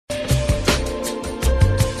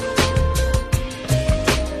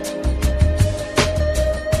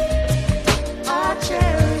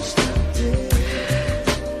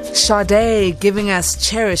Sade giving us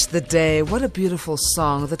Cherish the Day. What a beautiful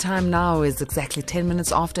song. The time now is exactly 10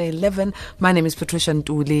 minutes after 11. My name is Patricia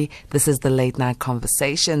Ntuli. This is the Late Night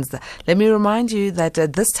Conversations. Let me remind you that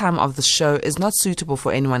this time of the show is not suitable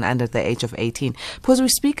for anyone under the age of 18 because we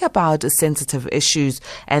speak about sensitive issues,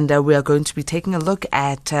 and we are going to be taking a look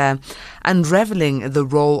at unraveling the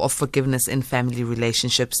role of forgiveness in family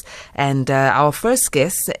relationships. And our first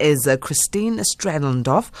guest is Kristen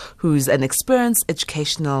Strahlendorf, who's an experienced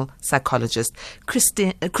educational psychologist.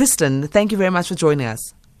 Kristen, thank you very much for joining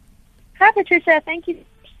us. Hi, Patricia. Thank you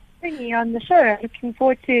for having me on the show. Looking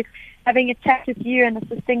forward to having a chat with you and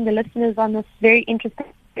assisting the listeners on this very interesting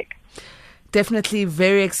topic. Definitely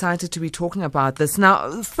very excited to be talking about this.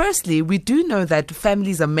 Now, firstly, we do know that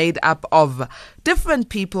families are made up of different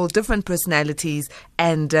people, different personalities,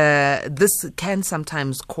 and this can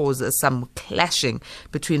sometimes cause some clashing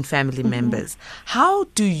between family members. How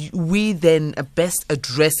do we then best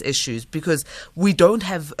address issues? Because we don't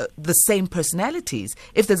have the same personalities.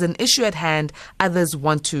 If there's an issue at hand, others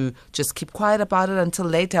want to just keep quiet about it until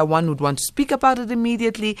later. One would want to speak about it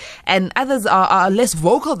immediately, and others are less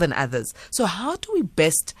vocal than others. So how do we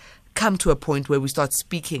best come to a point where we start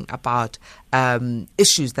speaking about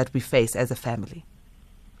issues that we face as a family?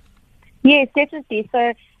 Yes, definitely.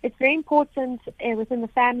 So it's very important within the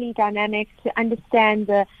family dynamic to understand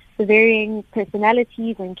the varying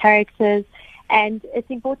personalities and characters. And it's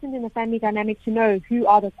important in the family dynamic to know who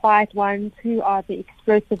are the quiet ones, who are the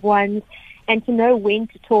expressive ones, and to know when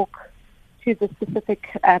to talk to the specific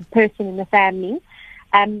person in the family.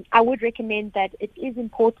 I would recommend that it is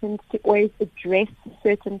important to always address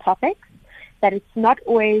certain topics, that it's not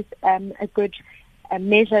always a good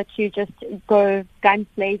measure to just go guns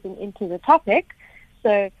blazing into the topic.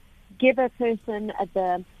 So give a person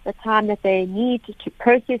the time that they need to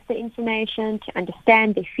process the information, to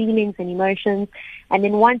understand their feelings and emotions. And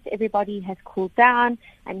then once everybody has cooled down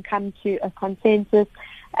and come to a consensus,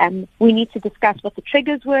 we need to discuss what the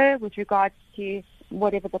triggers were with regards to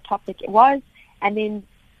whatever the topic was, and then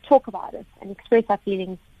talk about it and express our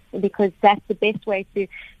feelings, because that's the best way to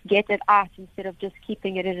get it out instead of just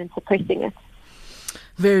keeping it in and suppressing it.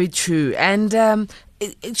 Very true. And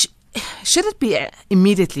should it be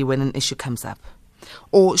immediately when an issue comes up?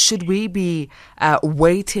 Or should we be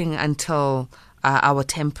waiting until our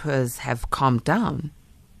tempers have calmed down?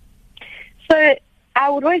 So I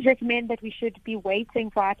would always recommend that we should be waiting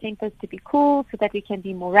for our tempers to be cool so that we can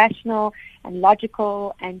be more rational and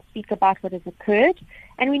logical and speak about what has occurred.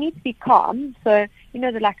 And we need to be calm. So,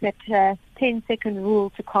 that 10-second rule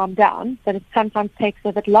to calm down, but it sometimes takes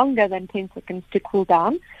a bit longer than 10 seconds to cool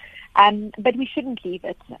down. But we shouldn't leave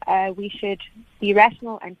it. We should be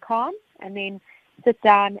rational and calm and then sit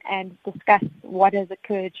down and discuss what has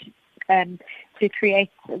occurred to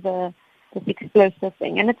create this explosive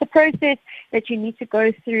thing. And it's a process that you need to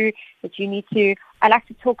go through, I like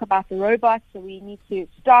to talk about the robot, so we need to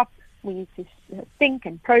stop, we need to think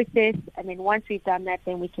and process, and then once we've done that,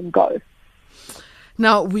 then we can go.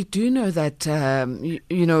 Now, we do know that,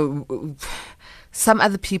 some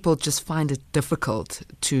other people just find it difficult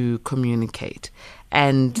to communicate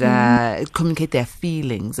and communicate their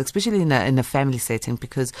feelings, especially in a family setting,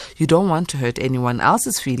 because you don't want to hurt anyone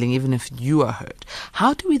else's feeling, even if you are hurt.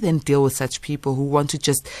 How do we then deal with such people who want to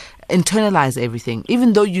just internalize everything,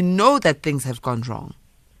 even though you know that things have gone wrong?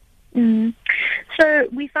 So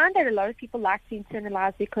we find that a lot of people like to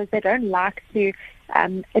internalize because they don't like to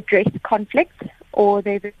address conflict, or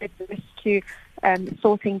they're averse to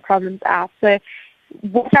sorting problems out. So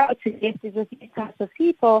what I would suggest is with these types of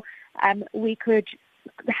people, we could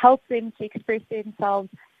help them to express themselves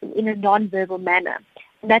in a non-verbal manner.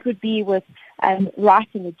 And that would be with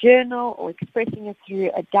writing a journal or expressing it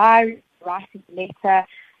through a diary, writing a letter,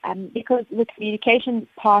 because the communication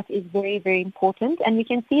part is very, very important. And we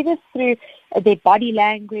can see this through their body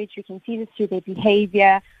language, we can see this through their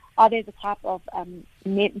behavior. Are they the type of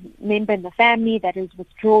member in the family that is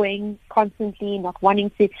withdrawing constantly, not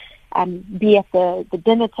wanting to be at the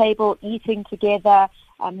dinner table, eating together,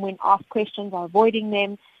 when asked questions, are avoiding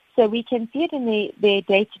them? So we can see it in their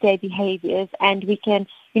day-to-day behaviors, and we can,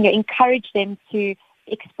 encourage them to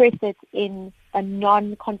express it in a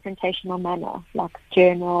non-confrontational manner, like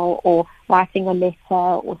journal or writing a letter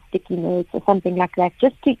or sticky notes or something like that,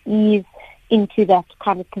 just to ease into that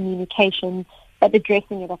kind of communication, but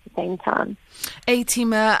addressing it at the same time.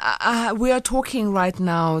 Tima, we are talking right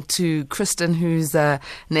now to Kristen, who's an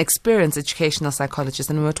experienced educational psychologist,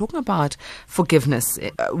 and we're talking about forgiveness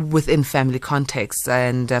within family contexts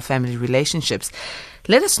and family relationships.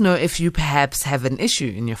 Let us know if you perhaps have an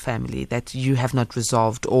issue in your family that you have not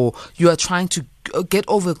resolved, or you are trying to get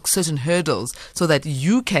over certain hurdles so that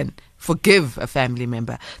you can forgive a family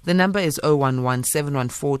member. The number is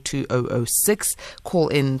 011-714-2006. Call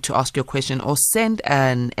in to ask your question or send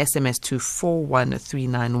an SMS to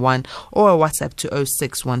 41391 or a WhatsApp to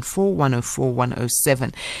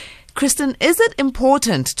 0614-104-107. Kristen, is it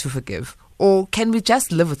important to forgive, or can we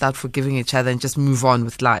just live without forgiving each other and just move on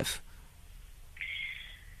with life?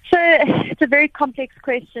 So it's a very complex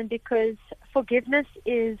question because forgiveness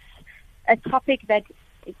is a topic that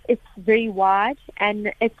it's very wide,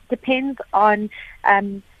 and it depends on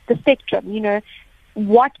the spectrum.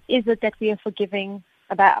 What is it that we are forgiving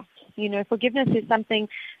about? Forgiveness is something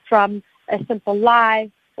from a simple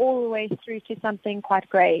lie all the way through to something quite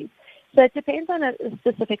grave. So it depends on a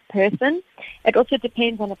specific person. It also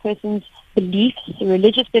depends on a person's beliefs,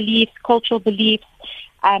 religious beliefs, cultural beliefs,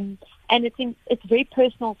 and it's very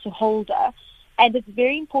personal to holder. And it's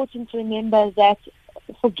very important to remember that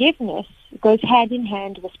forgiveness goes hand in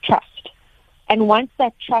hand with trust. And once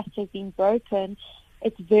that trust has been broken,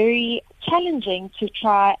 it's very challenging to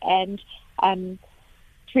try and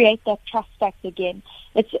create that trust back again.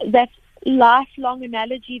 It's that lifelong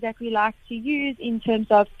analogy that we like to use in terms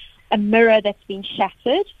of a mirror that's been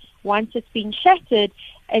shattered. Once it's been shattered,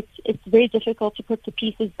 it's very difficult to put the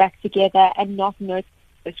pieces back together and not notice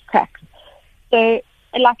those cracks. So,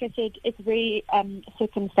 like I said, it's very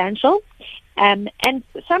circumstantial. And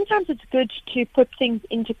sometimes it's good to put things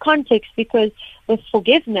into context, because with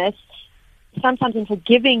forgiveness, sometimes in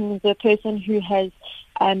forgiving the person who has,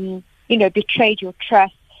 betrayed your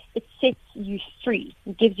trust, it sets you free.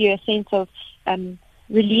 It gives you a sense of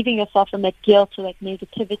relieving yourself from that guilt or that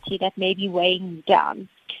negativity that may be weighing you down.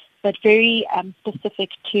 But very specific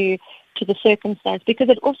to the circumstance, because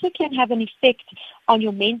it also can have an effect on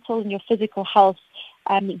your mental and your physical health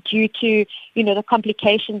due to, the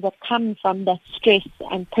complications that come from that stress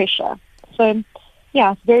and pressure. So,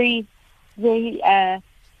 yeah, it's very, very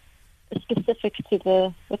specific to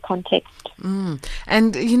the context.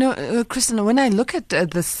 And, Kristen, when I look at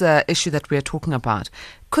this issue that we are talking about,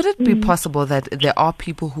 could it be possible that there are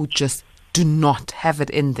people who just do not have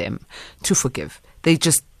it in them to forgive? They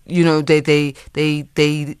just, they'll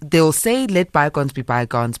say, let bygones be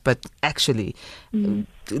bygones, but actually,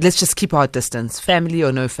 let's just keep our distance, family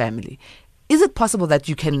or no family. Is it possible that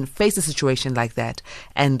you can face a situation like that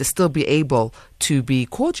and still be able to be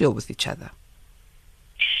cordial with each other?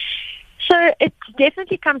 So it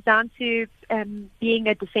definitely comes down to being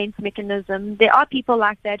a defense mechanism. There are people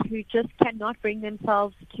like that who just cannot bring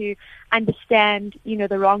themselves to understand,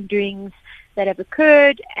 the wrongdoings that have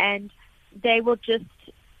occurred, and they will just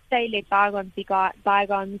say, let bygones be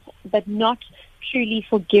bygones, but not truly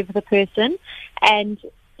forgive the person and,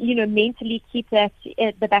 mentally keep that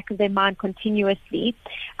at the back of their mind continuously.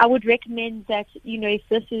 I would recommend that, if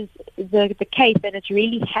this is the case, that it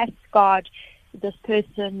really has scarred this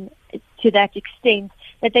person to that extent,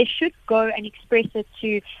 that they should go and express it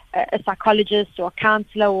to a psychologist or a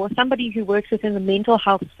counselor or somebody who works within the mental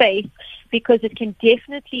health space, because it can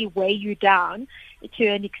definitely weigh you down to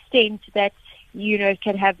an extent that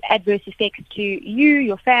can have adverse effects to you,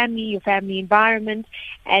 your family environment,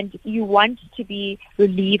 and you want to be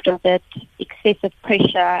relieved of that excessive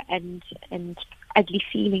pressure and ugly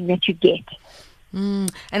feeling that you get. And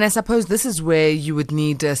I suppose this is where you would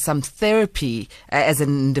need some therapy as an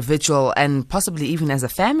individual and possibly even as a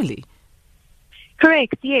family.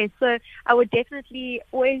 Correct, yes. So I would definitely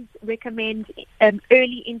always recommend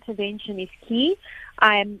early intervention is key.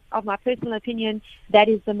 Of my personal opinion, that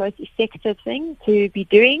is the most effective thing to be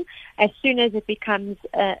doing. As soon as it becomes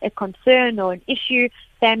a concern or an issue,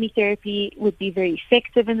 family therapy would be very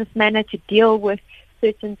effective in this manner to deal with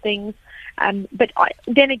certain things. But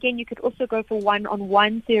then again, you could also go for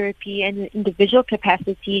one-on-one therapy in an individual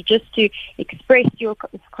capacity, just to express your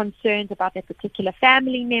concerns about that particular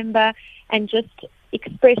family member and just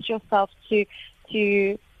express yourself to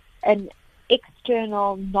an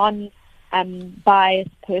external,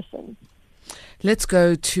 non-biased person. Let's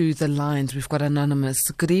go to the lines. We've got Anonymous.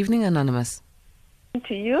 Good evening, Anonymous.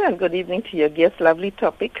 To you, and good evening to your guest. Lovely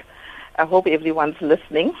topic. I hope everyone's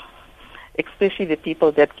listening, especially the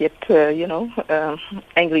people that get,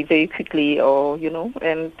 angry very quickly or,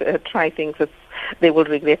 and try things that they will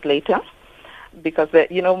regret later. Because,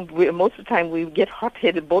 most of the time we get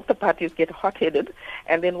hot-headed, both the parties get hot-headed,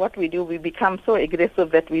 and then what we do, we become so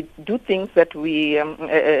aggressive that we do things that we,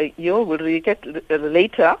 will regret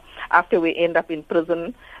later after we end up in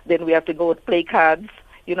prison. Then we have to go with play cards.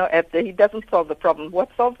 He doesn't solve the problem.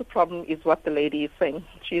 What solves the problem is what the lady is saying.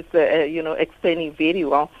 She's, explaining very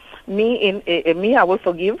well. Me, I will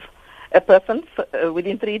forgive a person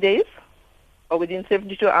within 3 days or within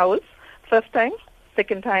 72 hours, first time.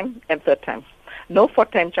 second time, and third time. No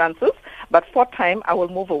fourth time chances, but fourth time I will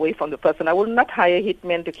move away from the person. I will not hire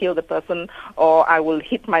hitmen to kill the person, or I will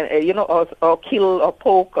hit my, or kill or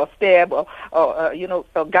poke or stab or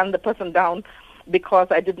gun the person down because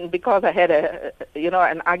I had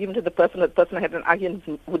an argument with the person had an argument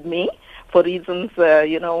with me for reasons,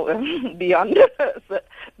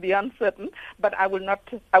 beyond certain. But I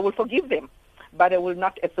will forgive them. But I will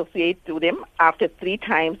not associate to them after 3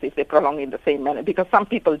 times if they prolong in the same manner. Because some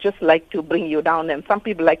people just like to bring you down, and some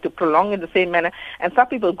people like to prolong in the same manner, and some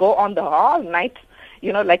people go on the all night,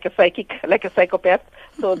 like a psychopath.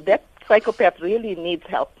 So that psychopath really needs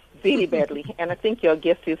help very badly. And I think your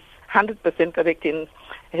guest is 100% correct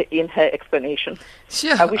in her explanation.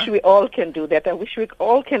 Sure. I wish we all can do that. I wish we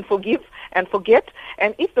all can forgive and forget.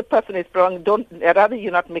 And if the person is wrong, rather you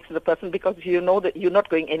not mix the person, because you know that you're not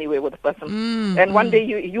going anywhere with the person. And one day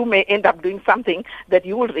you may end up doing something that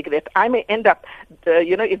you will regret. I may end up,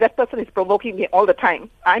 if that person is provoking me all the time,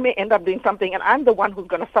 I may end up doing something, and I'm the one who's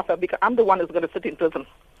going to suffer because I'm the one who's going to sit in prison.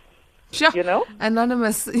 Sure.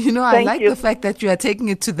 Anonymous, I like the fact that you are taking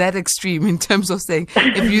it to that extreme in terms of saying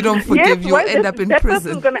if you don't forgive, you'll end up in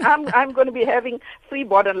prison. I'm going to be having free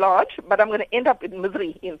board and lodge, but I'm going to end up in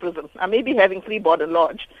misery in prison. I may be having free board and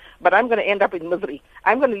lodge, but I'm going to end up in misery.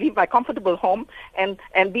 I'm going to leave my comfortable home and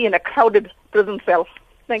be in a crowded prison cell.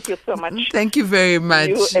 Thank you so much. Thank you very much.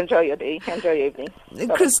 You enjoy your day. Enjoy your evening.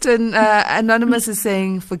 Kristen, Anonymous is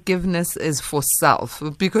saying forgiveness is for self,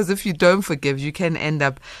 because if you don't forgive, you can end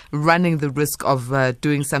up running the risk of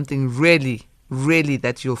doing something really, really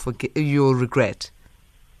that you'll regret.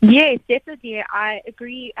 Yes, definitely. I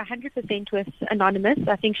agree 100% with Anonymous.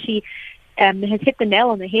 I think she has hit the nail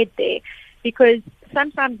on the head there, because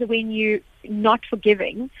sometimes when you're not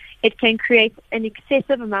forgiving, it can create an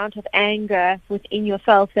excessive amount of anger within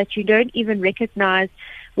yourself that you don't even recognize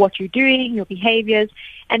what you're doing, your behaviors.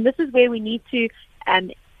 And this is where we need to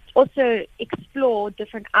also explore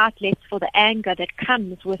different outlets for the anger that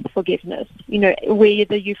comes with forgiveness.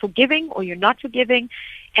 Whether you're forgiving or you're not forgiving.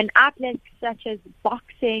 And outlets such as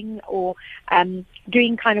boxing or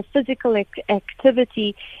doing kind of physical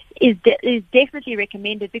activity is definitely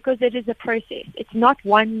recommended, because it is a process. It's not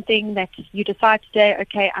one thing that you decide today,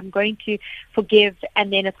 okay, I'm going to forgive,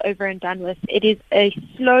 and then it's over and done with. It is a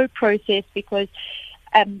slow process, because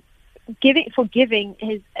forgiving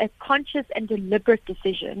is a conscious and deliberate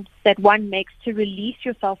decision that one makes to release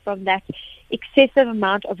yourself from that excessive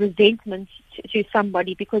amount of resentment to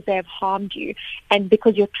somebody because they have harmed you and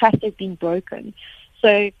because your trust has been broken.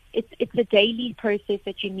 So it's a daily process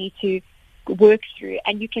that you need to work through,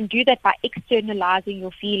 and you can do that by externalizing your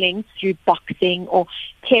feelings through boxing or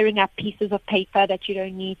tearing up pieces of paper that you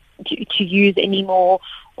don't need to use anymore,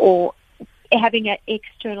 or having an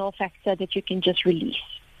external factor that you can just release.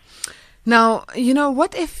 Now,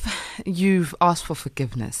 what if you've asked for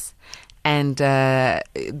forgiveness and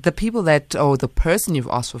the people or the person you've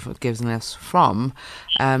asked for forgiveness from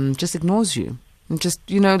just ignores you? And just,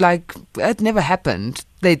 like it never happened.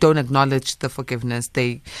 They don't acknowledge the forgiveness.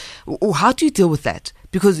 Or how do you deal with that?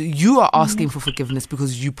 Because you are asking for forgiveness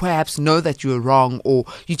because you perhaps know that you are wrong, or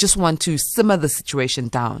you just want to simmer the situation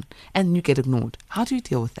down, and you get ignored. How do you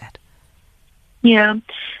deal with that? Yeah.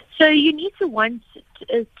 So you need to want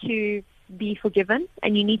to be forgiven,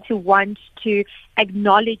 and you need to want to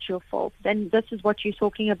acknowledge your fault. And this is what you're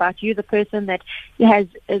talking about. You're the person that has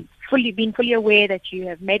been fully aware that you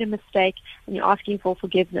have made a mistake, and you're asking for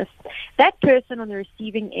forgiveness. That person on the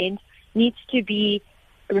receiving end needs to be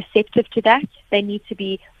receptive to that. They need to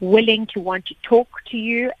be willing to want to talk to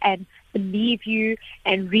you and believe you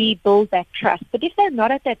and rebuild that trust. But if they're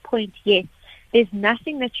not at that point yet, there's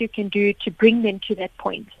nothing that you can do to bring them to that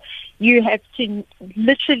point. You have to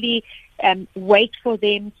literally wait for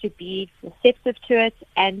them to be receptive to it,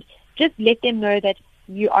 and just let them know that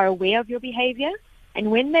you are aware of your behavior. And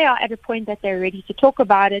when they are at a point that they're ready to talk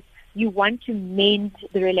about it, you want to mend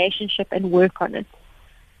the relationship and work on it.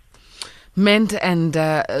 Mend and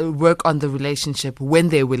work on the relationship when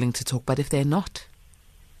they're willing to talk, but if they're not?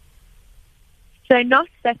 So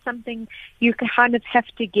that's something you kind of have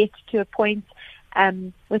to get to a point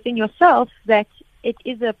within yourself that it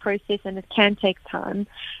is a process and it can take time.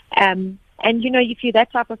 And, if you're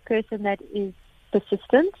that type of person that is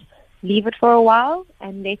persistent, leave it for a while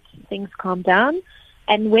and let things calm down.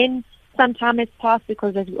 And when some time has passed,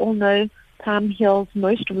 because as we all know, time heals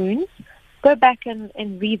most wounds, go back and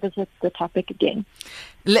revisit the topic again.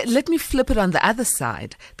 Let me flip it on the other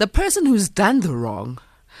side. The person who's done the wrong,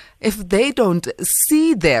 if they don't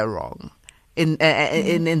see they're wrong, in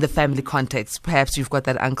the family context. Perhaps you've got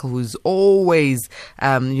that uncle who's always,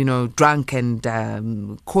 drunk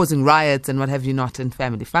and causing riots and what have you not in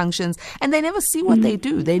family functions, and they never see what they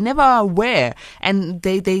do. They never are aware, and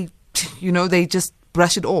they just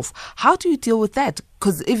brush it off. How do you deal with that?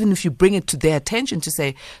 Because even if you bring it to their attention to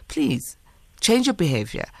say, please change your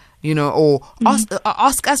behavior, or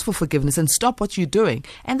ask us for forgiveness and stop what you're doing,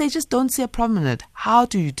 and they just don't see a problem in it. How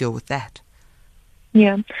do you deal with that?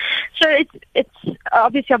 Yeah. So it's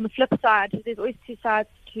obviously on the flip side, there's always two sides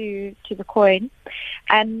to the coin.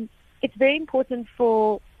 And it's very important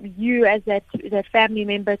for you as that family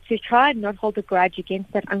member to try and not hold a grudge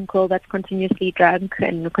against that uncle that's continuously drunk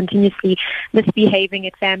and continuously misbehaving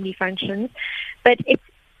at family functions. But it's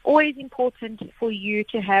always important for you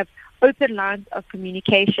to have open lines of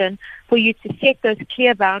communication, for you to set those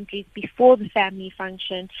clear boundaries before the family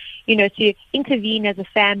function, to intervene as a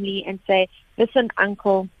family and say, listen,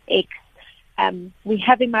 Uncle X, we're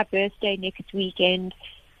having my birthday next weekend.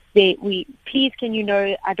 Please, can you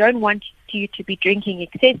know, I don't want you to be drinking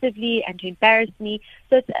excessively and to embarrass me.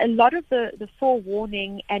 So it's a lot of the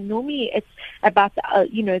forewarning, and normally it's about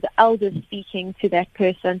the elders speaking to that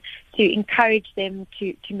person to encourage them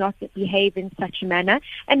to not behave in such a manner.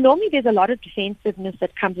 And normally there's a lot of defensiveness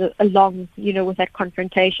that comes along, with that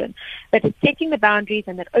confrontation. But it's setting the boundaries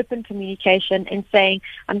and that open communication and saying,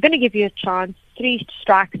 I'm going to give you a chance, 3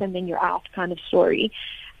 strikes and then you're out kind of story.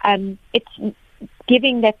 It's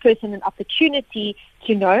giving that person an opportunity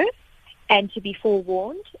to know and to be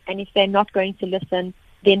forewarned, and if they're not going to listen,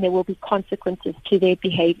 then there will be consequences to their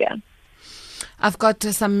behavior. I've got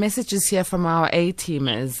some messages here from our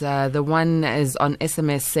A-teamers. The one is on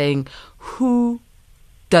SMS saying, who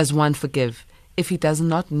does one forgive if he does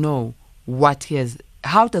not know what he has?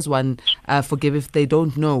 How does one forgive if they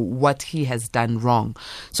don't know what he has done wrong?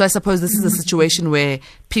 So I suppose this is a situation where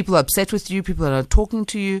people are upset with you, people are not talking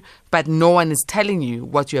to you, but no one is telling you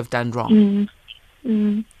what you have done wrong.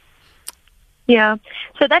 Yeah,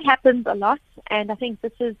 so that happens a lot, and I think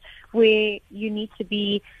this is where you need to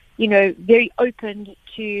be, very open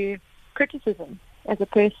to criticism as a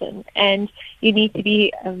person, and you need to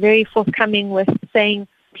be very forthcoming with saying,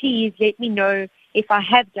 please let me know if I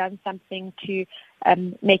have done something to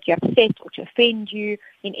make you upset or to offend you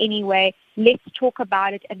in any way. Let's talk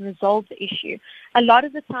about it and resolve the issue. A lot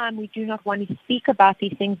of the time we do not want to speak about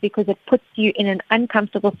these things because it puts you in an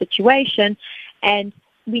uncomfortable situation, and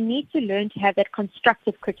we need to learn to have that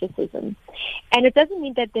constructive criticism. And it doesn't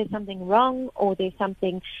mean that there's something wrong or there's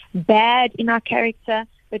something bad in our character,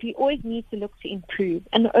 but we always need to look to improve.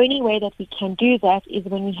 And the only way that we can do that is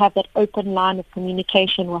when we have that open line of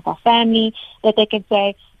communication with our family, that they can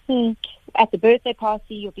say, at the birthday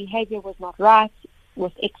party, your behavior was not right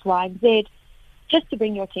with X, Y, and Z, just to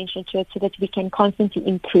bring your attention to it so that we can constantly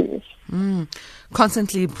improve.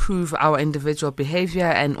 Constantly improve our individual behavior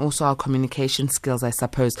and also our communication skills, I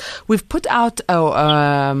suppose. We've put out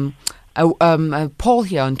a poll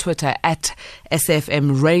here on Twitter at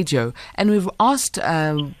SFM Radio, and we've asked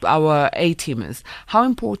our A-teamers, how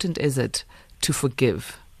important is it to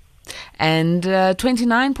forgive? And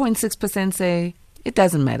 29.6% say it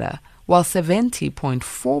doesn't matter, while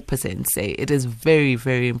 70.4% say it is very,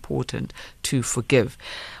 very important to forgive.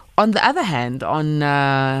 On the other hand, on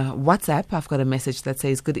WhatsApp, I've got a message that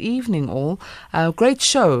says, good evening all, great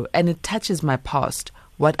show, and it touches my past,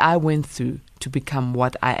 what I went through to become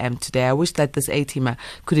what I am today. I wish that this A-teamer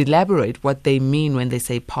could elaborate what they mean when they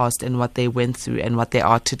say past and what they went through and what they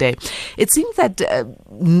are today. It seems that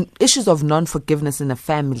issues of non-forgiveness in a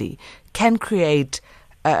family can create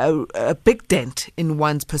a big dent in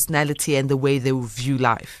one's personality and the way they will view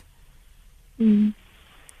life.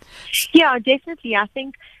 Yeah, definitely. I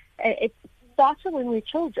think it starts when we're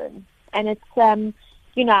children, and it's our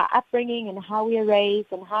upbringing and how we are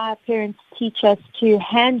raised and how our parents teach us to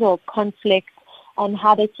handle conflict and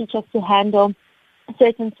how they teach us to handle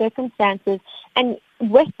certain circumstances. And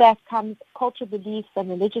with that comes cultural beliefs and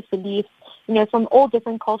religious beliefs. From all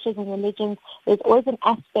different cultures and religions, there's always an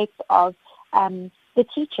aspect of the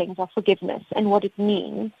teachings of forgiveness and what it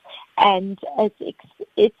means. And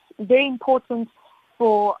it's very important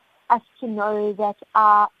for us to know that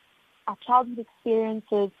our childhood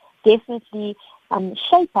experiences definitely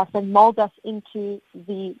shape us and mold us into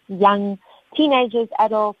the young teenagers,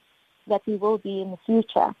 adults that we will be in the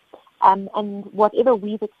future. And whatever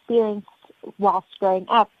we've experienced whilst growing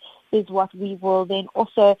up is what we will then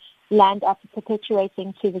also land up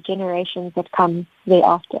perpetuating to the generations that come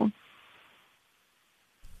thereafter.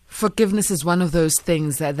 Forgiveness is one of those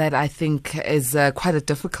things that I think is quite a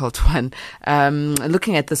difficult one.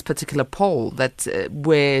 Looking at this particular poll, that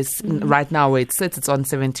right now where it sits, it's on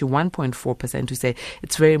 71.4% who say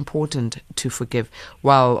it's very important to forgive,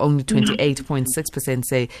 while only 28.6%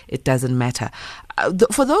 say it doesn't matter.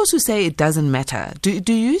 For those who say it doesn't matter,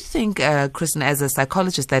 do you think, Kristen, as a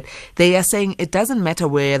psychologist, that they are saying it doesn't matter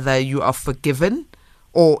whether you are forgiven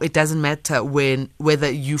or it doesn't matter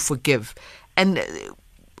whether you forgive? And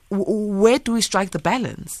where do we strike the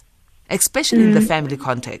balance, especially in the family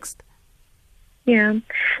context? Yeah.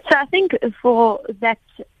 So I think for that,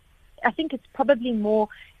 I think it's probably more,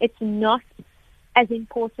 it's not as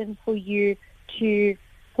important for you to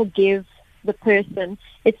forgive the person.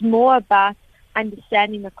 It's more about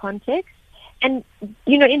understanding the context. And,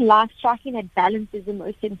 in life, striking that balance is the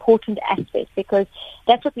most important aspect, because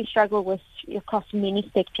that's what we struggle with across many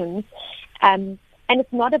spectrums. And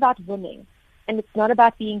it's not about winning. And it's not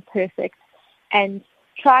about being perfect, and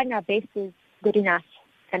trying our best is good enough.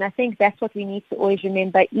 And I think that's what we need to always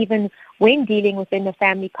remember, even when dealing within the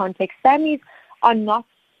family context. Families are not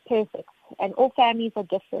perfect, and all families are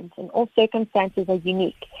different, and all circumstances are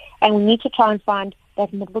unique. And we need to try and find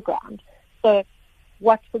that middle ground. So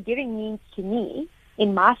what forgiving means to me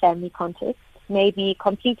in my family context may be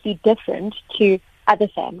completely different to other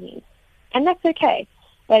families. And that's okay.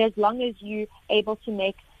 But as long as you're able to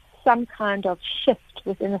make some kind of shift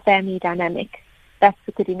within the family dynamic, that's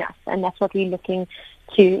good enough, and that's what we're looking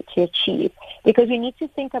to achieve. Because we need to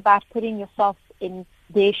think about putting yourself in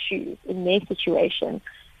their shoes, in their situation,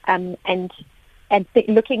 and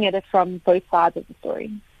looking at it from both sides of the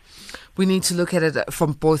story. We need to look at it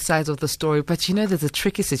from both sides of the story. But, there's a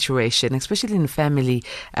tricky situation, especially in family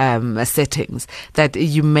settings, that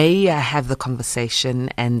you may have the conversation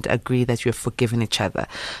and agree that you have forgiven each other.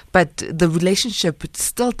 But the relationship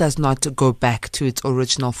still does not go back to its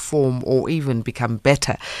original form or even become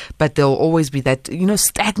better. But there'll always be that,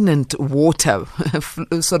 stagnant water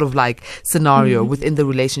sort of like scenario within the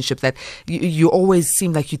relationship, that you always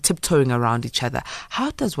seem like you're tiptoeing around each other.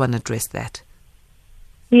 How does one address that?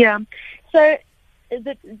 Yeah. So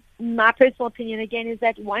my personal opinion, again, is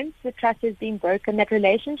that once the trust has been broken, that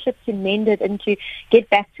relationship to mend it and to get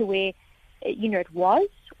back to where, it was,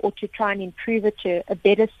 or to try and improve it to a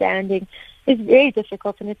better standing, is very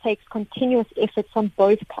difficult, and it takes continuous effort from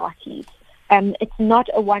both parties. It's not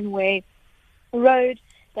a one-way road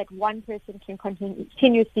that one person can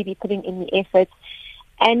continuously be putting in the effort.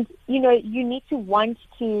 And, you need to want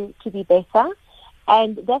to be better.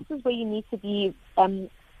 And this is where you need to be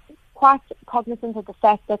quite cognizant of the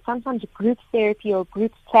fact that sometimes group therapy or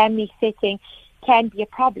group family setting can be a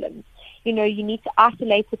problem. You need to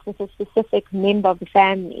isolate it with a specific member of the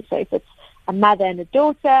family. So if it's a mother and a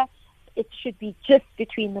daughter, it should be just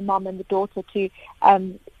between the mom and the daughter to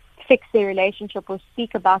fix their relationship or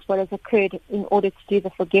speak about what has occurred in order to do the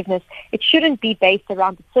forgiveness. It shouldn't be based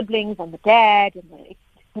around the siblings and the dad and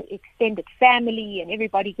the extended family and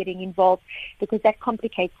everybody getting involved, because that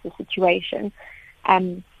complicates the situation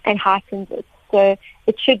and heightens it. So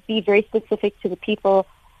it should be very specific to the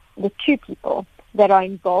two people that are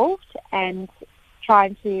involved, and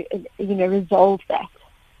trying to resolve that.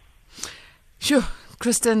 Sure.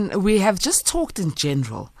 Kristen, we have just talked in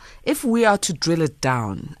general. If we are to drill it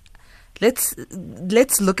down,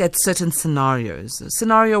 let's look at certain scenarios.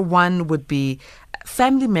 Scenario one would be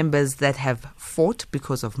family members that have fought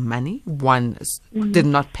because of money. One did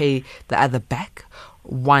not pay the other back.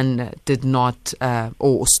 One did not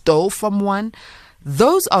or stole from one.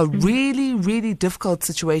 Those are really, really difficult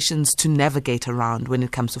situations to navigate around when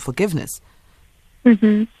it comes to forgiveness.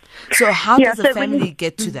 Mm-hmm. So how does a family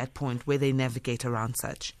get to that point where they navigate around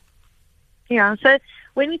such? Yeah, so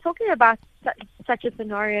when we're talking about such a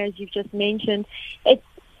scenario as you've just mentioned, it's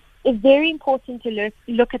very important to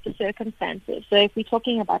look at the circumstances. So if we're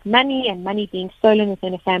talking about money and money being stolen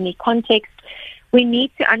within a family context, we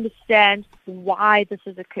need to understand why this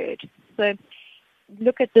has occurred. So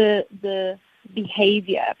look at the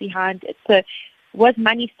behavior behind it. So was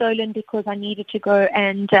money stolen because I needed to go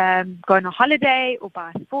and go on a holiday or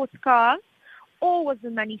buy a sports car? Or was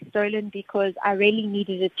the money stolen because I really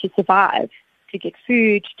needed it to survive, to get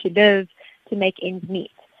food, to live, to make ends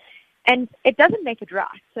meet? And it doesn't make it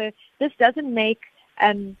right. So this doesn't make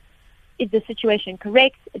is the situation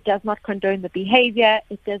correct. It does not condone the behavior.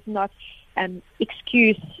 It does not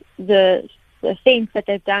excuse the offense that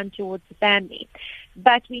they've done towards the family.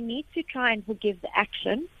 But we need to try and forgive the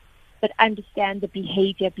action, but understand the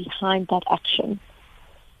behavior behind that action.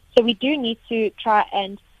 So we do need to try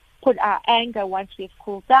and put our anger once we've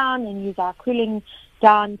cooled down and use our cooling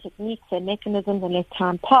down techniques and mechanisms and let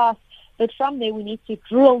time pass, But from there, we need to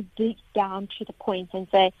drill deep down to the point and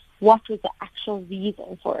say, what was the actual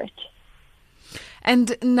reason for it?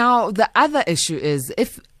 And now the other issue is,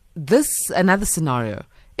 another scenario,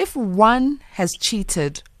 if one has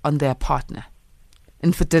cheated on their partner,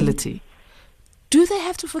 infidelity, do they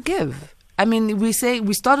have to forgive? I mean, we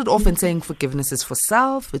started off in saying forgiveness is for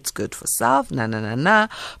self, it's good for self,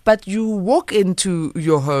 but you walk into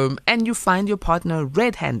your home and you find your partner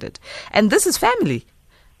red-handed. And this is family.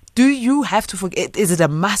 Do you have to forgive? Is it a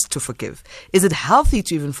must to forgive? Is it healthy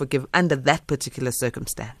to even forgive under that particular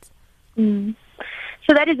circumstance? So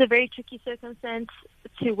that is a very tricky circumstance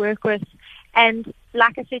to work with. And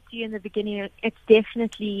like I said to you in the beginning, it's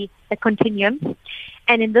definitely a continuum.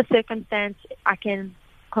 And in this circumstance, I can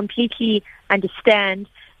completely understand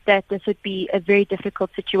that this would be a very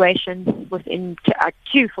difficult situation within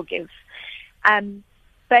to forgive.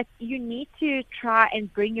 But you need to try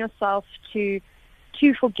and bring yourself to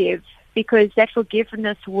forgive, because that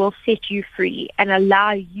forgiveness will set you free and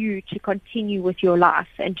allow you to continue with your life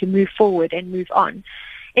and to move forward and move on.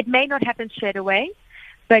 It may not happen straight away,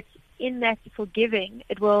 but in that forgiving,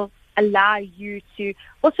 it will allow you to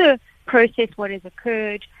also process what has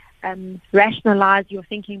occurred, rationalize your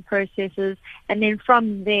thinking processes, and then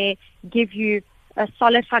from there give you a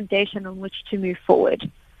solid foundation on which to move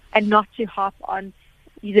forward, and not to harp on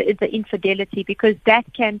the infidelity, because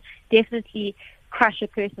that can definitely crush a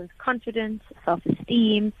person's confidence,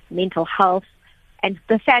 self-esteem, mental health, and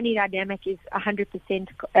the family dynamic is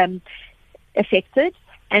 100% affected.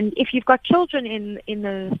 And if you've got children in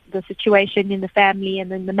the situation, in the family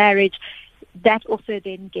and in the marriage, that also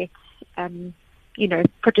then gets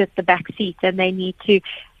put at the back seat, and they need to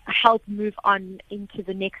help move on into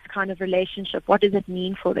the next kind of relationship. What does it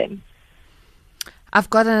mean for them? I've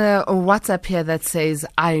got a WhatsApp here that says,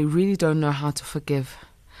 I really don't know how to forgive.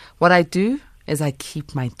 What I do is I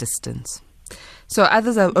keep my distance. So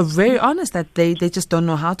others are very honest that they just don't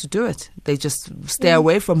know how to do it. They just stay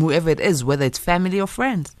away from whoever it is, whether it's family or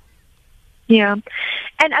friends. Yeah.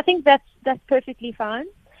 And I think that's perfectly fine.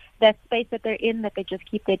 That space that they're in, that they just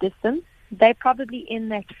keep their distance. They're probably in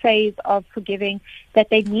that phase of forgiving,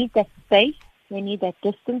 that they need that space. They need that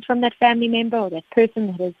distance from that family member or that person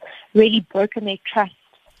that has really broken their trust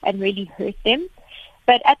and really hurt them.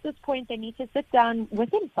 But at this point, they need to sit down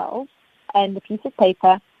with themselves and a piece of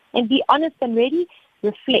paper and be honest and really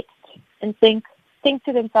reflect and think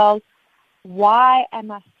to themselves, why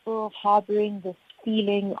am I still harboring this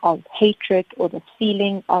feeling of hatred or this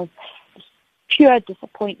feeling of pure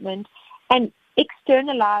disappointment? And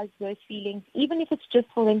externalize those feelings, even if it's just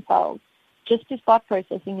for themselves, just to start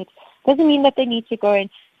processing it. Doesn't mean that they need to go and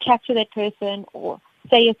chat to that person or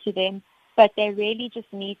say it to them, but they really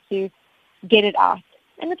just need to get it out.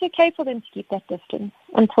 And it's okay for them to keep that distance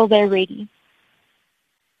until they're ready.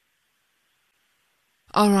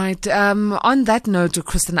 All right. On that note,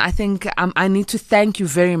 Kristen, I think I need to thank you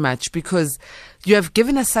very much, because you have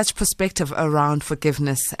given us such perspective around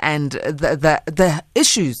forgiveness and the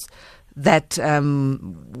issues that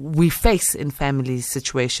we face in family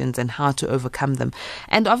situations and how to overcome them.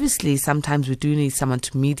 And obviously, sometimes we do need someone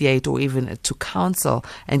to mediate or even to counsel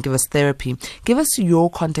and give us therapy. Give us your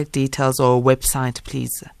contact details or website,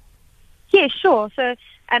 please. Yeah, sure. So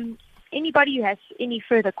anybody who has any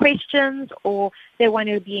further questions or they want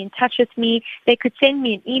to be in touch with me, they could send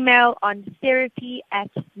me an email on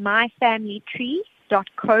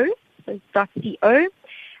therapy@myfamilytree.co, so .co.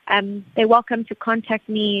 They're welcome to contact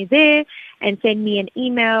me there and send me an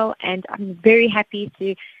email, and I'm very happy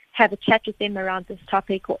to have a chat with them around this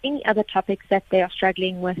topic or any other topics that they are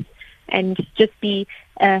struggling with, and just be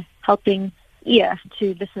a helping ear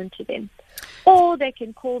to listen to them. Or they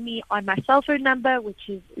can call me on my cell phone number, which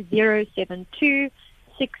is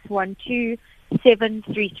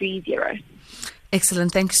 072-612-7330.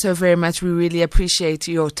 Excellent. Thank you so very much. We really appreciate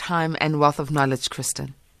your time and wealth of knowledge,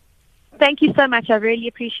 Kristen. Thank you so much. I really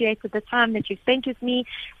appreciated the time that you spent with me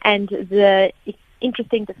and the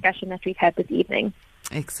interesting discussion that we've had this evening.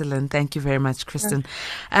 Excellent. Thank you very much, Kristen.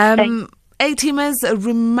 A-teamers, a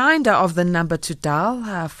reminder of the number to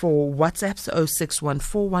dial for WhatsApp,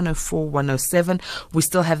 0614-104-107. We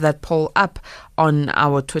still have that poll up on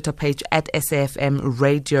our Twitter page at SAFM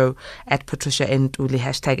Radio, at Patricia Ntuli,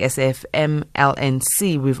 hashtag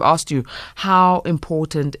SAFMLNC. We've asked you, how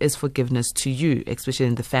important is forgiveness to you, especially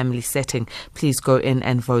in the family setting? Please go in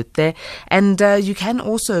and vote there. And you can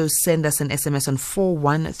also send us an SMS on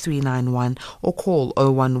 41391 or call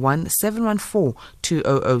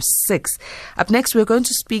 011-714-2006. Up next, we're going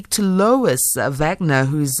to speak to Lois Wagner,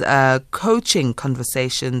 who's coaching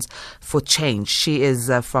Conversations for Change. She is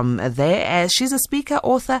from there. She's She's a speaker,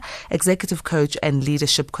 author, executive coach, and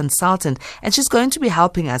leadership consultant. And she's going to be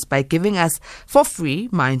helping us by giving us, for free,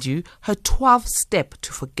 mind you, her 12-step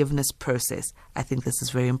to forgiveness process. I think this is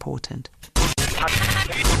very important.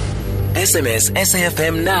 SMS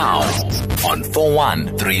SAFM now on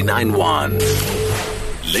 41391.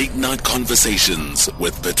 Late Night Conversations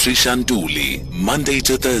with Patricia Nduli, Monday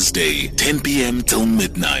to Thursday, 10 p.m. till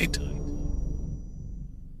midnight.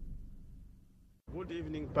 Good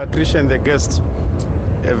evening, Patricia and the guests.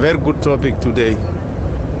 A very good topic today.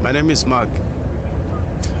 My name is Mark.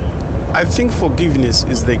 I think forgiveness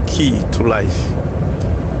is the key to life.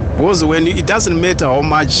 Because it doesn't matter how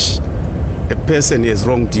much a person has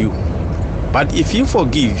wronged you, but if you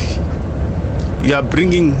forgive, you are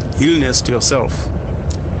bringing illness to yourself.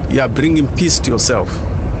 You are bringing peace to yourself.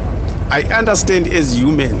 I understand as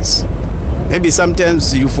humans, maybe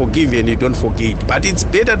sometimes you forgive and you don't forget, but it's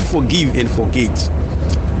better to forgive and forget.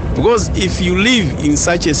 Because if you live in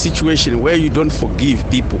such a situation where you don't forgive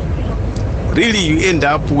people, really you end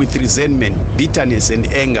up with resentment, bitterness, and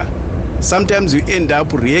anger. Sometimes you end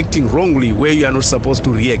up reacting wrongly where you are not supposed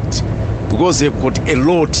to react, because you've got a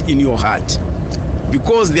lot in your heart.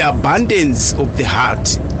 Because the abundance of the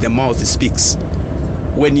heart, the mouth speaks.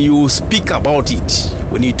 When you speak about it,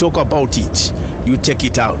 when you talk about it, you take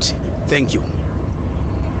it out. Thank you.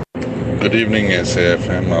 Good evening,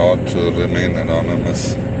 SAFM. I ought to remain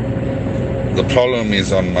anonymous. The problem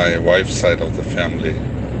is on my wife's side of the family.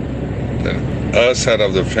 Her side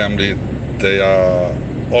of the family, they are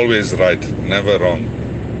always right, never wrong.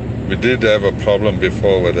 We did have a problem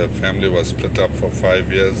before where the family was split up for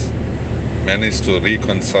 5 years, managed to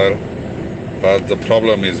reconcile, but the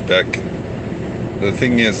problem is back. The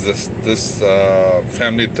thing is, this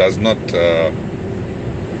family does not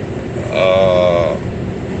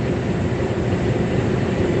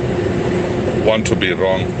want to be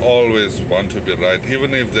wrong, always want to be right.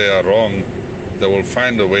 Even if they are wrong, they will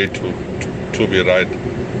find a way to be right.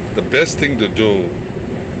 The best thing to do,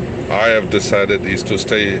 I have decided, is to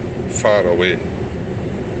stay far away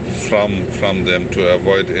from them to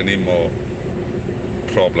avoid any more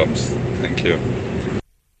problems. Thank you.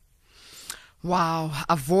 Wow,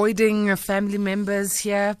 avoiding family members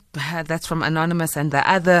here. That's from Anonymous. And the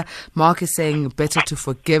other, Mark, is saying better to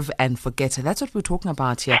forgive and forget. That's what we're talking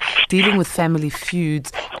about here. Dealing with family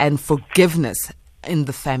feuds and forgiveness in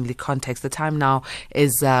the family context. The time now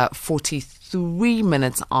is 43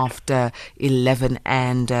 minutes after 11,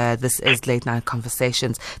 and this is Late Night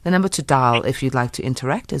Conversations. The number to dial if you'd like to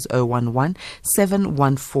interact is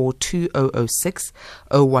 011-714-2006,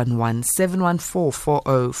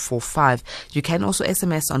 011-714-4045. You can also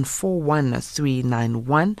SMS on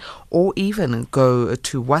 41391, or even go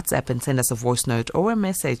to WhatsApp and send us a voice note or a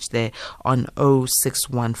message there on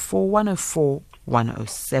 0614-104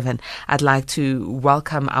 107. I'd like to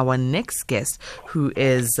welcome our next guest, who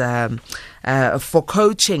is for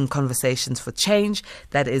coaching Conversations for Change.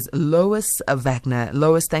 That is Lois Wagner.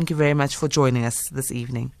 Lois, thank you very much for joining us this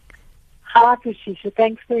evening. Hi, Patricia.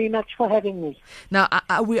 Thanks very much for having me. Now,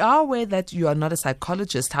 we are aware that you are not a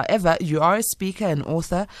psychologist. However, you are a speaker, an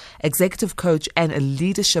author, executive coach, and a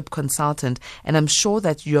leadership consultant. And I'm sure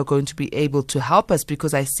that you are going to be able to help us,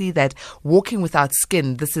 because I see that Walking Without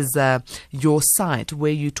Skin, this is your site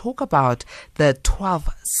where you talk about the 12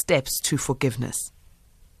 steps to forgiveness.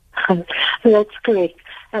 That's correct.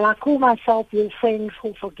 And I call myself your friend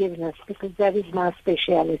for forgiveness, because that is my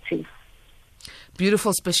speciality.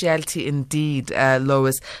 Beautiful speciality indeed,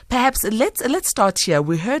 Lois. Perhaps let's start here.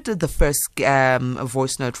 We heard the first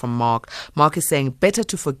voice note from Mark. Mark is saying better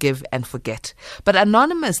to forgive and forget. But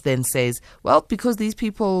Anonymous then says, well, because these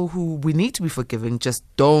people who we need to be forgiving just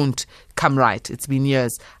don't come right. It's been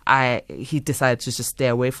years. He decided to just stay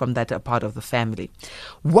away from that part of the family.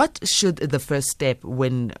 What should the first step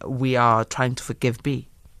when we are trying to forgive be?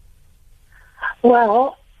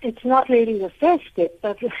 Well, it's not really the first step,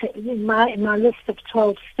 but in my list of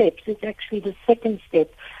 12 steps, it's actually the second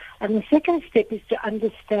step. And the second step is to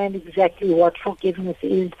understand exactly what forgiveness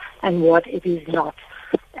is and what it is not.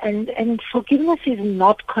 And forgiveness is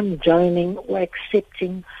not condoning or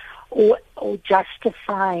accepting or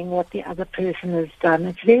justifying what the other person has done.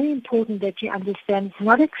 It's very important that you understand it's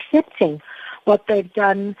not accepting what they've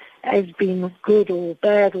done as being good or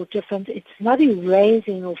bad or different. It's not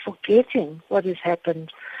erasing or forgetting what has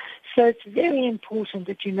happened. So it's very important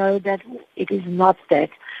that you know that it is not that.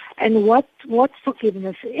 And what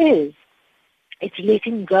forgiveness is, it's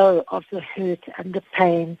letting go of the hurt and the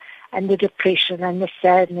pain and the depression and the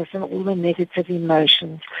sadness and all the negative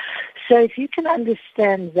emotions. So if you can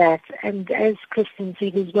understand that, and as Kristen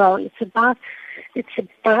said as well, it's about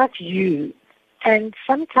you And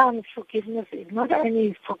sometimes forgiveness is not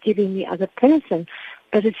only forgiving the other person,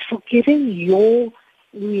 but it's forgiving your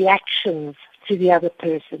reactions to the other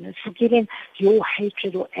person. It's forgiving your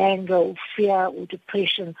hatred or anger or fear or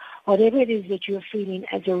depression, whatever it is that you're feeling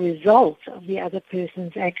as a result of the other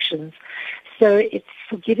person's actions. So it's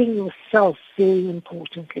forgiving yourself very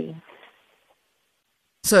importantly.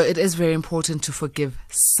 So it is very important to forgive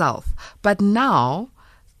self. But now,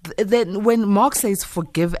 then when Mark says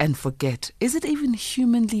forgive and forget, is it even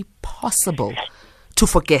humanly possible to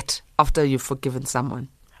forget after you've forgiven someone?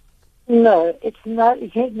 No, it's not.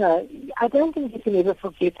 No, I don't think you can ever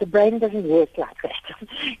forget. The brain doesn't work like that.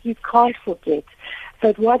 You can't forget.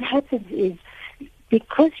 But what happens is,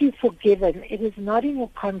 because you've forgiven, it is not in your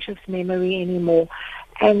conscious memory anymore,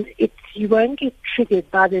 and you won't get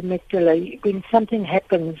triggered by the amygdala. When something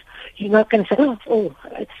happens, you're not going to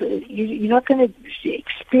say, you're not going to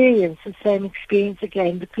experience the same experience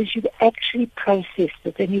again, because you've actually processed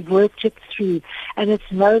it and you've worked it through, and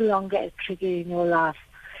it's no longer a trigger in your life.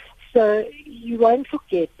 So you won't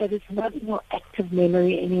forget, but it's not in your active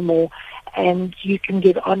memory anymore, and you can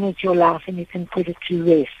get on with your life and you can put it to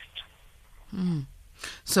rest. Mm.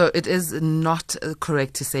 So it is not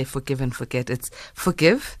correct to say forgive and forget. It's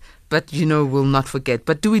forgive, but we'll not forget.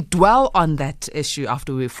 But do we dwell on that issue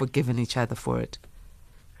after we've forgiven each other for it?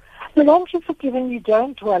 Well, once you've forgiven, you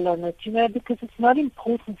don't dwell on it, because it's not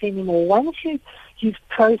important anymore. Once you've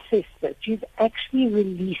processed it, you've actually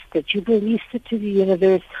released it. You've released it to the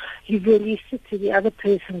universe. You've released it to the other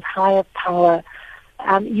person's higher power.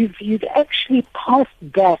 You've actually passed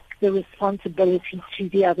back the responsibility to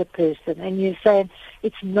the other person, and you're saying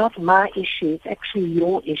it's not my issue, it's actually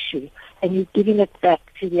your issue, and you're giving it back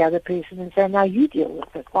to the other person and saying, now you deal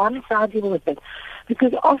with it. Why must I deal with it?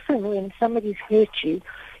 Because often when somebody's hurt you,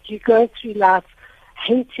 you go through life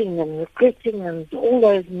hating and regretting and all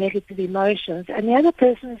those negative emotions, and the other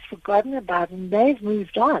person has forgotten about it, and they've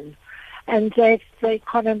moved on, and they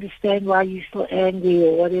can't understand why you're still angry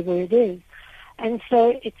or whatever it is. And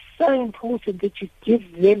so it's so important that you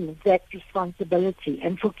give them that responsibility,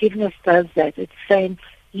 and forgiveness does that. It's saying,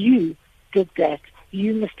 you did that.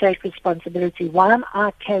 You must take responsibility. Why am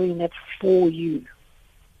I carrying it for you?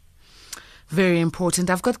 Very important.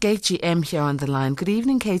 I've got KGM here on the line. Good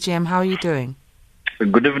evening, KGM. How are you doing?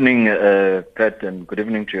 Good evening, Pat, and good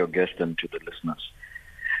evening to your guest and to the listeners.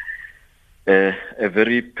 A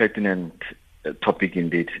very pertinent topic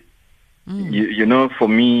indeed. For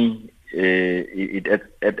me,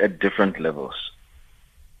 at different levels.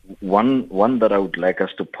 One that I would like us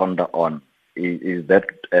to ponder on is that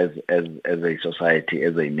as a society,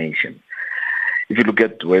 as a nation, if you look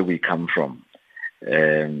at where we come from,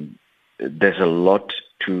 there's a lot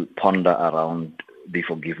to ponder around the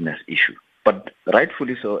forgiveness issue. But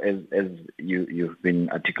rightfully so, as you've been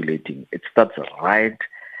articulating, it starts right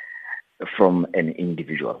from an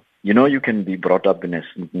individual. You can be brought up in a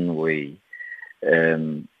certain way.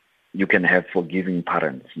 You can have forgiving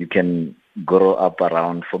parents. You can grow up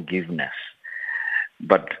around forgiveness.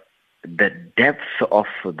 But the depth of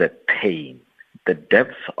the pain, the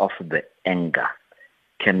depth of the anger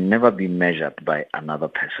can never be measured by another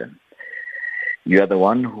person. You are the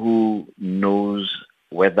one who knows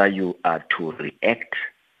whether you are to react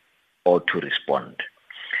or to respond.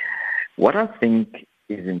 What I think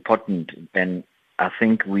is important, and I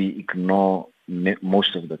think we ignore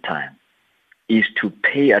most of the time, is to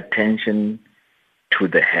pay attention to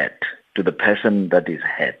the head, to the person that is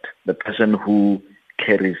hurt, the person who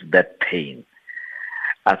carries that pain.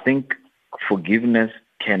 I think forgiveness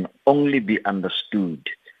can only be understood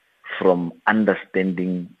from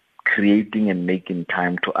understanding, creating and making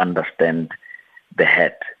time to understand the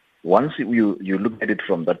head. Once you look at it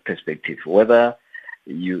from that perspective, whether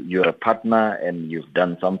you're a partner and you've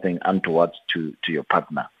done something untoward to your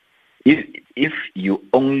partner, if you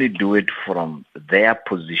only do it from their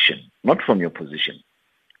position, not from your position,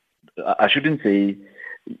 I shouldn't say,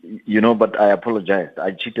 but I apologized.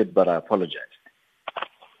 I cheated, but I apologized.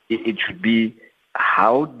 It should be,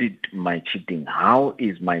 how did my cheating, how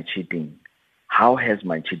is my cheating, how has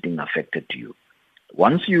my cheating affected you?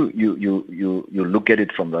 Once you look at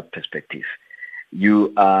it from that perspective,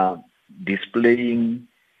 you are displaying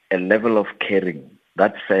a level of caring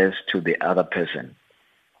that says to the other person,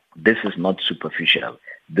 this is not superficial,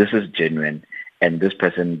 this is genuine, and this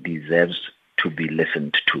person deserves to be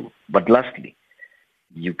listened to. But lastly,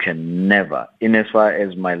 you can never, in as far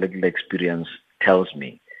as my little experience tells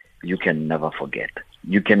me, you can never forget.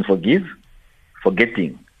 You can forgive.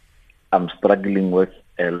 Forgetting, I'm struggling with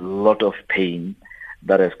a lot of pain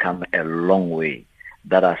that has come a long way,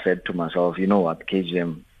 that I said to myself, you know what,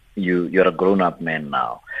 KGM, You're a grown-up man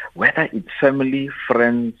now. Whether it's family,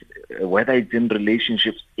 friends, whether it's in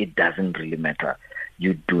relationships, it doesn't really matter.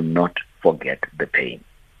 You do not forget the pain.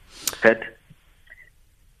 Pat,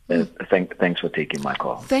 thanks for taking my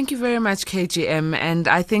call. Thank you very much, KGM. And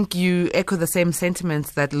I think you echo the same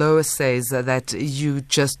sentiments that Lois says, that you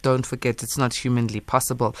just don't forget. It's not humanly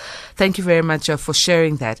possible. Thank you very much for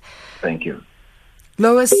sharing that. Thank you.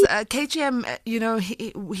 Lois,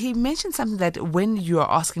 KGM, he mentioned something that when you are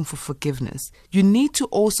asking for forgiveness, you need to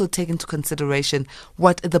also take into consideration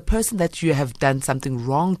what the person that you have done something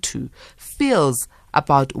wrong to feels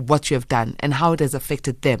about what you have done and how it has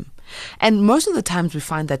affected them. And most of the times we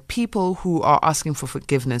find that people who are asking for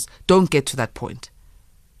forgiveness don't get to that point.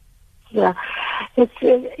 Yeah. It's,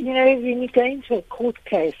 when you go into a court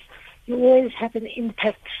case, you always have an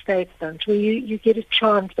impact statement where you get a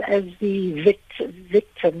chance as the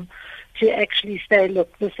victim to actually say,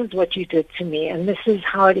 look, this is what you did to me, and this is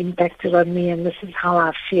how it impacted on me, and this is how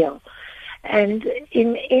I feel. And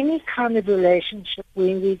in any kind of relationship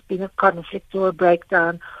where there's been a conflict or a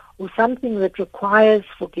breakdown or something that requires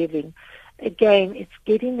forgiving, again, it's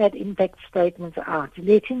getting that impact statement out,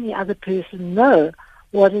 letting the other person know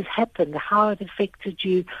what has happened, how it affected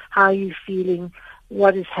you, how you're feeling,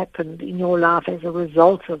 what has happened in your life as a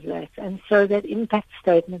result of that. And so that impact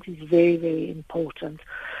statement is very, very important.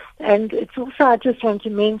 And it's also, I just want to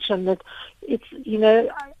mention that it's,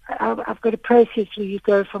 I've got a process where you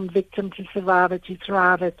go from victim to survivor to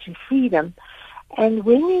thriver to freedom. And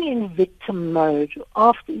when you're in victim mode,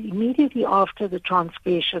 immediately after the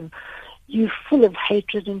transgression, you're full of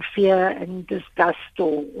hatred and fear and disgust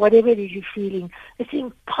or whatever it is you're feeling. It's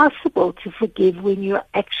impossible to forgive when you're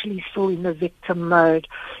actually still in the victim mode.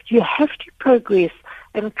 You have to progress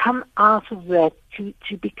and come out of that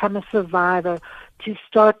to become a survivor, to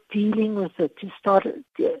start dealing with it, to start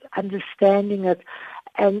understanding it,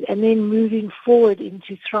 and then moving forward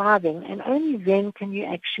into thriving. And only then can you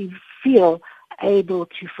actually feel able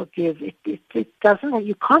to forgive. It doesn't.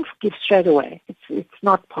 You can't forgive straight away. It's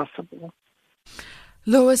not possible.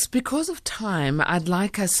 Lois, because of time, I'd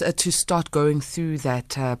like us to start going through that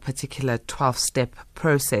particular 12-step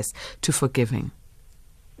process to forgiving.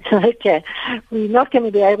 Okay. We're not going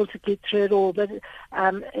to be able to get through it all, but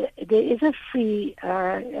there is a free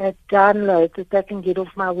download that they can get off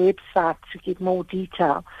my website to get more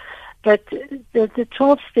detail. But the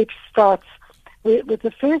 12 steps starts with the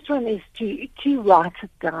first one is to write it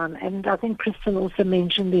down. And I think Kristen also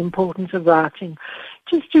mentioned the importance of writing.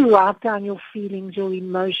 Just to write down your feelings, your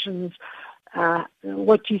emotions,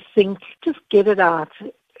 what you think. Just get it out.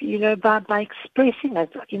 By expressing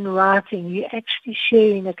it in writing, you're actually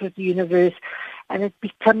sharing it with the universe, and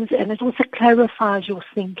it also clarifies your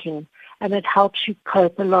thinking, and it helps you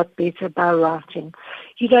cope a lot better by writing.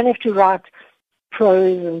 You don't have to write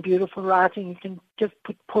prose and beautiful writing. You can just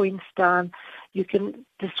put points down. You can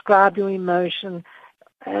describe your emotion.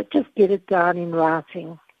 Just get it down in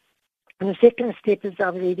writing. And the second step, as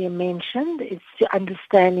I've already mentioned, is to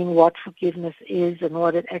understanding what forgiveness is and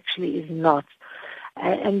what it actually is not.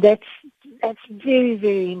 And that's very,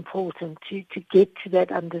 very important to get to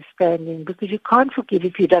that understanding, because you can't forgive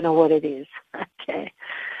if you don't know what it is. Okay.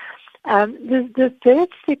 The third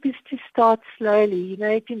step is to start slowly.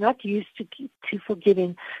 If you're not used to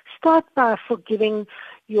forgiving, start by forgiving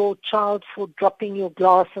your child for dropping your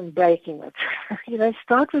glass and breaking it.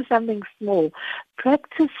 Start with something small.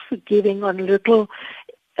 Practice forgiving on little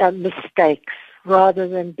mistakes rather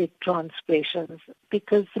than big transgressions,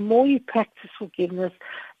 because the more you practice forgiveness,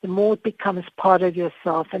 the more it becomes part of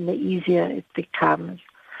yourself and the easier it becomes.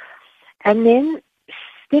 And then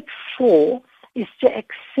step 4 is to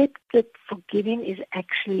accept that forgiving is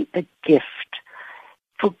actually a gift.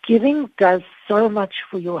 Forgiving does so much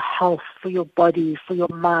for your health, for your body, for your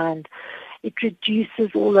mind. It reduces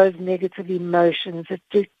all those negative emotions. It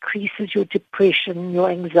decreases your depression, your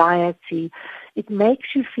anxiety. It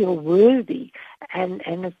makes you feel worthy, and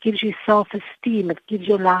it gives you self-esteem. It gives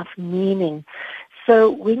your life meaning. So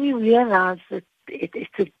when you realize that it's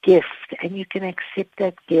a gift, and you can accept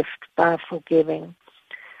that gift by forgiving.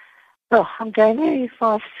 Oh, I'm going very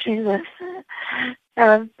fast through this.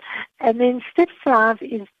 And then step 5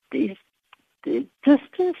 is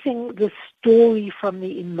distancing the story from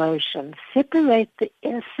the emotion. Separate the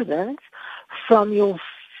incident from your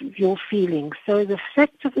feelings. So the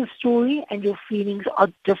fact of the story and your feelings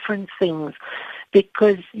are different things,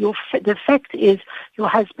 because the fact is your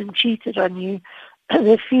husband cheated on you.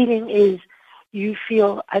 The feeling is you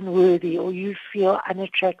feel unworthy, or you feel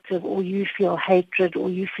unattractive, or you feel hatred, or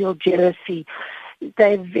you feel jealousy.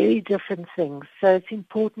 They're very different things. So it's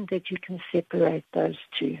important that you can separate those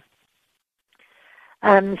two.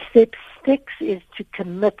 Step 6 is to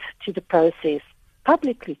commit to the process.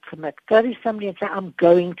 Publicly commit. Go to somebody and say, I'm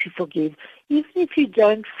going to forgive. Even if you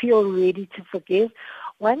don't feel ready to forgive,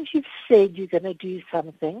 once you've said you're going to do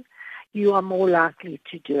something, you are more likely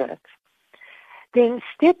to do it. Then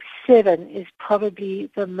step 7 is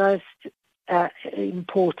probably the most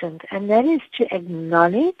important, and that is to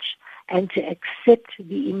acknowledge and to accept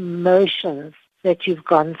the emotions that you've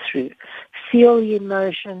gone through. Feel the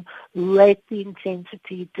emotion, rate the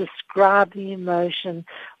intensity, describe the emotion,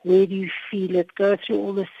 where do you feel it, go through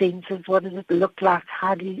all the senses, what does it look like,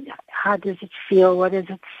 how does it feel, what does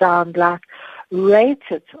it sound like, rate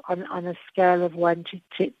it on a scale of 1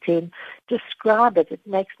 to 10, describe it. It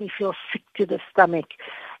makes me feel sick to the stomach,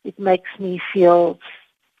 it makes me feel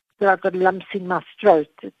that I've got lumps in my throat,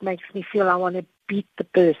 it makes me feel I want to beat the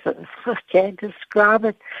person. Okay, describe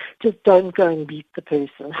it. Just don't go and beat the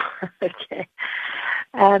person. Okay.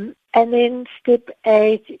 And then step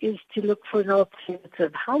 8 is to look for an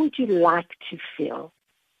alternative. How would you like to feel?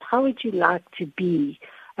 How would you like to be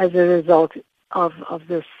as a result of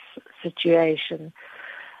this situation?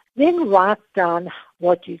 Then write down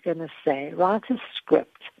what you're going to say. Write a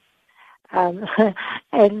script.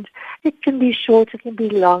 And it can be short, it can be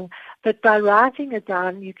long, but by writing it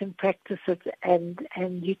down, you can practice it, and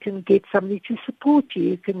you can get somebody to support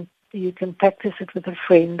you. You can practice it with a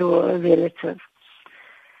friend or a relative.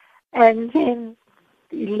 And then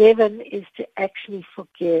 11 is to actually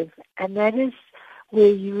forgive, and that is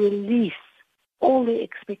where you release all the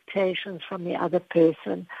expectations from the other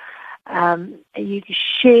person. You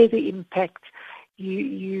share the impact.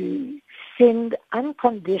 You send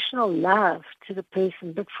unconditional love to the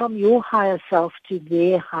person, but from your higher self to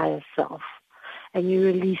their higher self. And you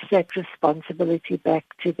release that responsibility back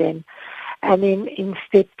to them. And then in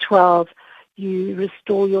step 12, you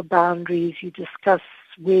restore your boundaries. You discuss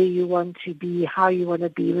where you want to be, how you want to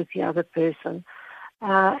be with the other person.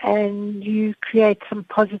 And you create some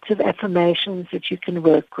positive affirmations that you can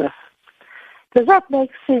work with. Does that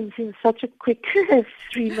make sense in such a quick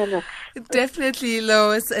 3 minutes? Definitely,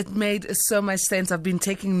 Lois. It made so much sense. I've been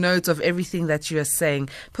taking notes of everything that you are saying,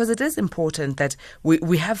 because it is important that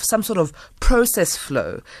we have some sort of process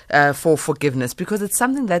flow for forgiveness, because it's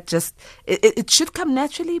something that just, it should come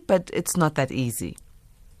naturally, but it's not that easy.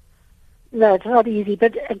 No, it's not easy.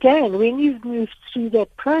 But again, when you've moved through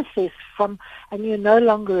that process and you're no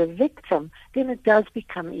longer a victim, then it does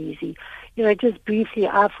become easy. You know, just briefly,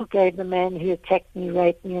 I forgave the man who attacked me,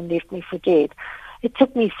 raped me, and left me for dead. It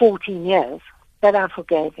took me 14 years, but I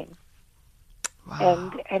forgave him.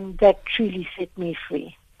 Wow. And that truly set me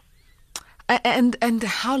free. And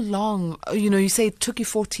how long, you say it took you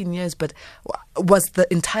 14 years, but was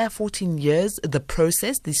the entire 14 years the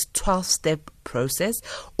process, this 12-step process,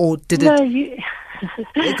 or did it...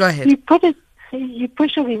 Go ahead. You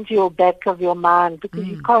push it into your back of your mind, because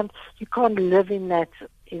you can't live in that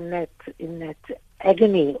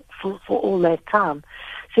agony for all that time.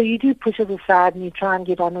 So you do push it aside and you try and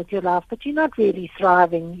get on with your life, but you're not really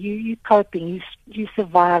thriving. You're coping, you're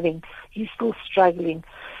surviving, you're still struggling.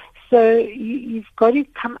 So you've got to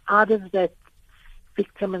come out of that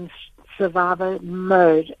victim and survivor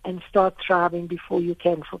mode and start thriving before you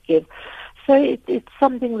can forgive. So it's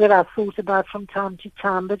something that I thought about from time to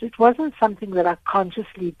time, but it wasn't something that I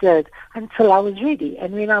consciously did until I was ready.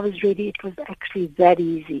 And when I was ready, it was actually that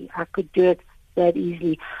easy. I could do it that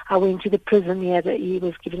easily. I went to the prison. He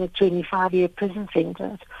was given a 25-year prison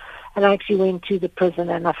sentence. And I actually went to the prison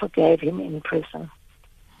and I forgave him in prison.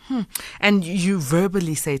 And you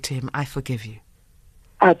verbally say to him, I forgive you?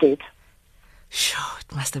 I did. Sure,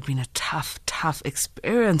 it must have been a tough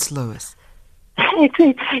experience, Lois.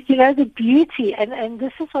 The beauty, and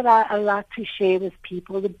this is what I like to share with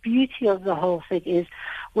people, the beauty of the whole thing is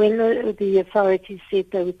when the authorities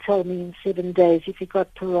said they would tell me in 7 days if he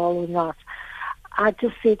got parole or not, I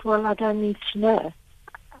just said, well, I don't need to know.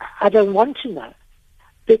 I don't want to know,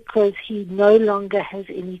 because he no longer has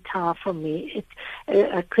any tie from me.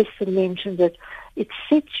 Kristen mentioned that it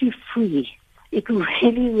sets you free. It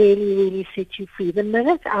really, really, really sets you free. The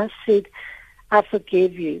minute I said, I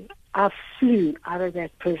forgive you, I flew out of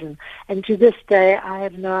that prison. And to this day, I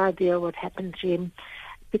have no idea what happened to him,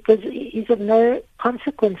 because he's of no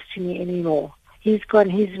consequence to me anymore. He's gone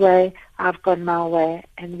his way, I've gone my way,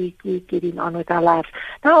 and we're getting on with our lives.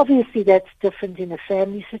 Now, obviously, that's different in a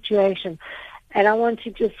family situation. And I want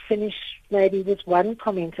to just finish maybe with one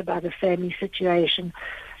comment about a family situation.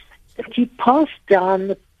 If you pass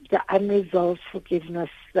down the unresolved forgiveness,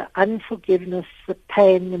 the unforgiveness, the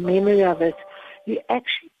pain, the memory of it, you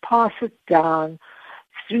actually pass it down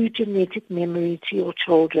through genetic memory to your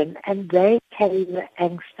children, and they carry the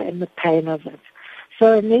angst and the pain of it.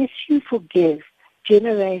 So unless you forgive,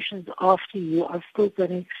 generations after you are still going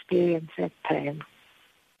to experience that pain.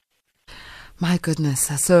 My goodness.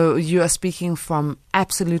 So you are speaking from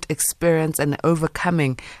absolute experience and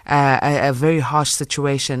overcoming a very harsh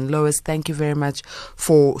situation. Lois, thank you very much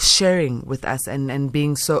for sharing with us and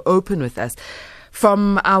being so open with us.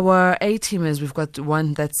 From our A-teamers, we've got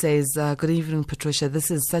one that says, good evening, Patricia.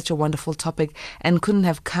 This is such a wonderful topic and couldn't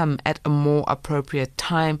have come at a more appropriate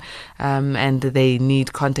time. And they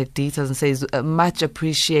need contact details and says, much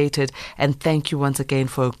appreciated and thank you once again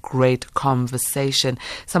for a great conversation.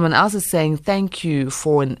 Someone else is saying, thank you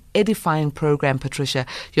for an edifying program, Patricia.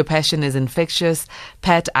 Your passion is infectious.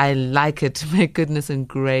 Pat, I like it. May goodness and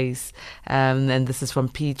grace. And this is from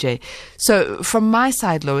PJ. So from my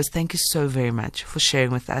side, Lois, thank you so very much for sharing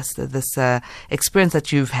with us this experience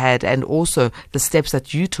that you've had and also the steps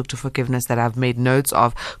that you took to forgiveness that I've made notes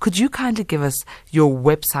of. Could you kindly give us your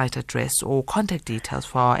website address or contact details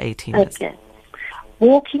for our A-teamers? Okay.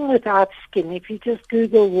 Walking Without Skin. If you just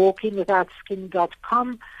Google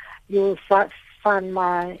walkingwithoutskin.com, you'll find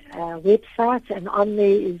my website, and on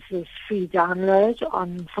there is this free download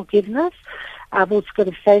on forgiveness. I've also got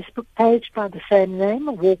a Facebook page by the same name,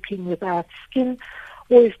 Walking Without Skin.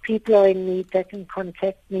 Or if people are in need, they can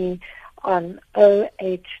contact me on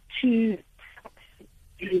 082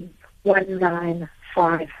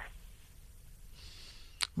 195.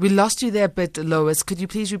 We lost you there a bit, Lois. Could you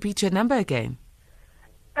please repeat your number again?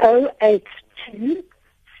 082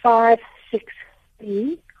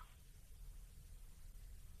 563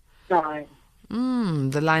 9.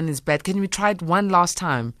 The line is bad. Can we try it one last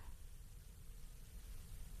time?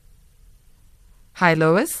 Hi,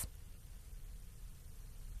 Lois.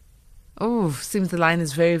 Oh, seems the line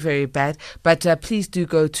is very, very bad. But please do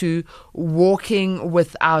go to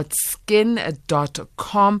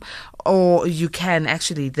walkingwithoutskin.com, or you can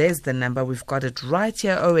actually, there's the number. We've got it right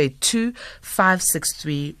here, 082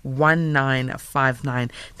 563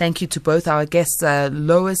 1959. Thank you to both our guests,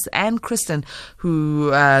 Lois and Kristen,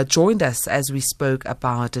 who joined us as we spoke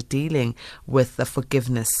about dealing with the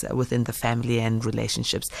forgiveness within the family and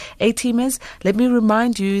relationships. A-teamers, let me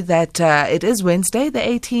remind you that it is Wednesday, the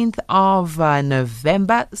 18th of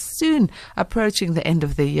November, soon approaching the end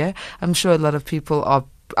of the year. I'm sure a lot of people are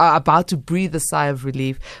about to breathe a sigh of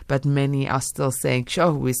relief, but many are still saying,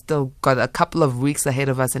 sure, we still got a couple of weeks ahead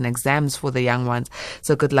of us in exams for the young ones.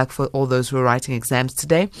 So good luck for all those who are writing exams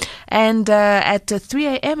today. And at 3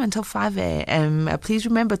 a.m. until 5 a.m., please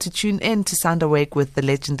remember to tune in to Sound Awake with the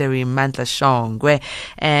legendary Mandla Shongwe.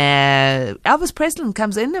 Elvis Presley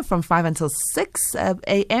comes in from 5 until 6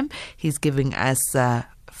 a.m. He's giving us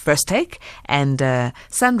First Take, and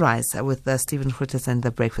Sunrise with Stephen Fruitas and the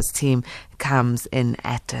Breakfast Team comes in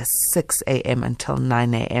at 6 a.m. until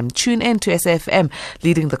 9 a.m. Tune in to SAFM,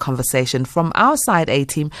 leading the conversation. From our side,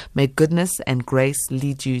 A-team, may goodness and grace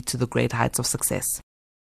lead you to the great heights of success.